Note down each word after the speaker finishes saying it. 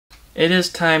It is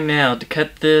time now to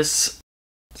cut this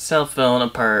cell phone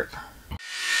apart.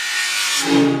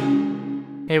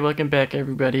 Hey, welcome back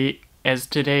everybody. As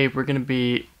today we're going to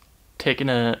be taking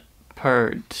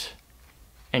apart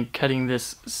and cutting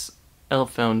this cell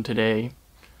phone today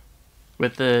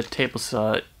with the table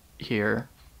saw here.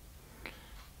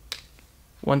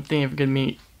 One thing, if you're going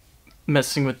to be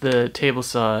messing with the table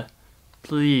saw,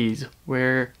 please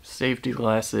wear safety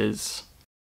glasses.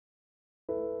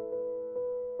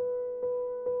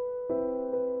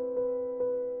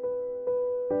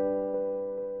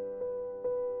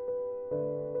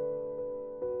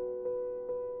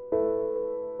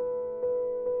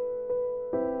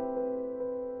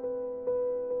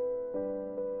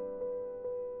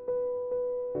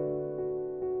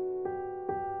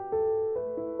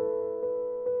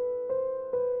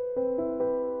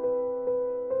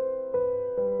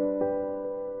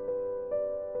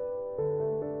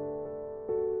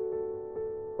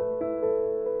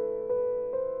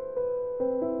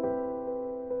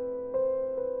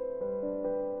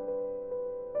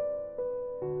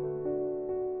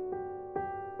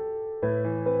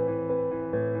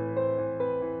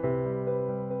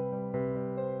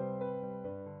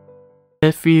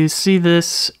 If you see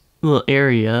this little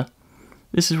area,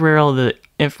 this is where all the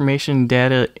information,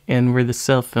 data, and where the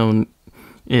cell phone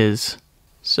is.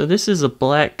 So this is a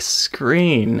black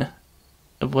screen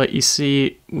of what you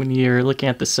see when you're looking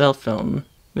at the cell phone.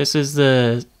 This is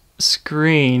the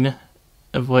screen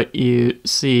of what you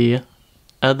see out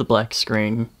of the black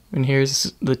screen. And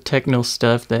here's the technical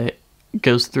stuff that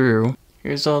goes through.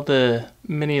 Here's all the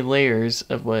many layers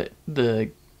of what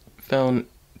the phone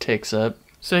takes up.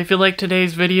 So if you liked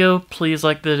today's video, please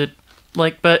like the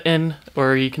like button,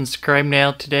 or you can subscribe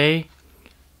now today.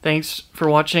 Thanks for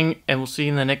watching, and we'll see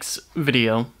you in the next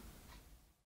video.